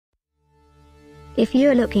If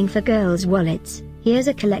you're looking for girls' wallets, here's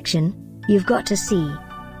a collection you've got to see.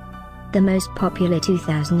 The most popular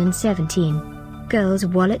 2017 Girls'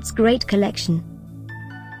 Wallets Great Collection.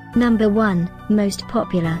 Number 1, Most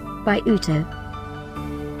Popular, by Uto.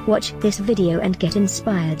 Watch this video and get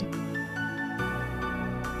inspired.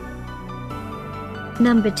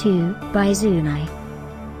 Number 2, by Zoonai.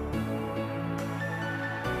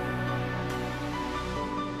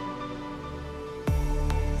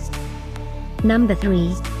 Number 3,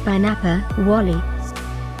 by NapaWalli.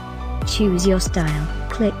 Choose your style,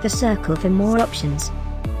 click the circle for more options.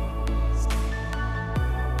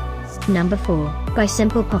 Number 4, by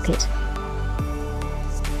Simple Pocket.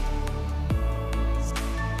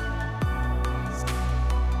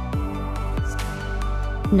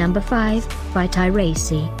 Number 5, by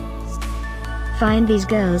Tairacy. Find these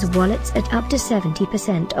girls' wallets at up to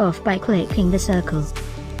 70% off by clicking the circle.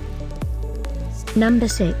 Number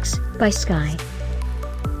 6, by Sky.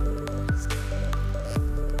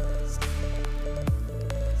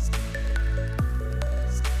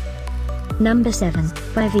 Number 7,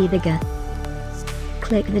 by Vibigger.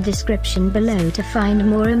 Click the description below to find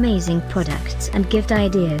more amazing products and gift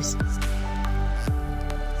ideas.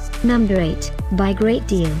 Number 8, by Great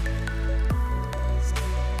Deal.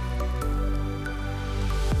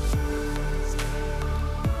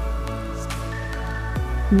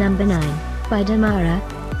 Number 9, by Damara.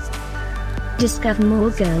 Discover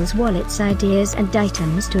more girls' wallets ideas and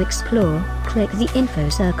items to explore, click the info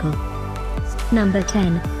circle. Number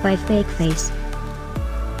 10, by Fake Face.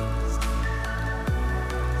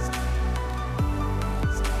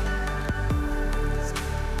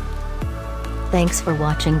 Thanks for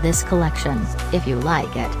watching this collection. If you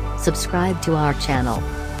like it, subscribe to our channel.